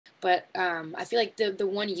But I feel like the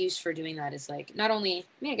one use for doing that is like not only, I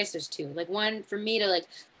mean, I guess there's two. Like one for me to like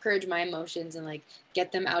purge my emotions and like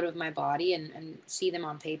get them out of my body and see them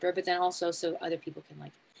on paper, but then also so other people can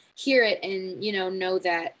like hear it and know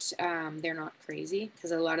that they're not crazy,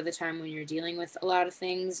 because a lot of the time when you're dealing with a lot of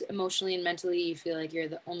things emotionally and mentally, you feel like you're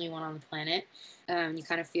the only one on the planet. You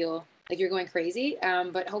kind of feel like you're going crazy,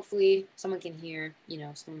 but hopefully someone can hear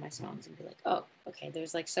some of my songs and be like, oh, okay,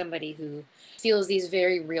 there's like somebody who feels these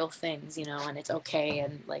very real things, and it's okay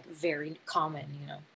and like very common.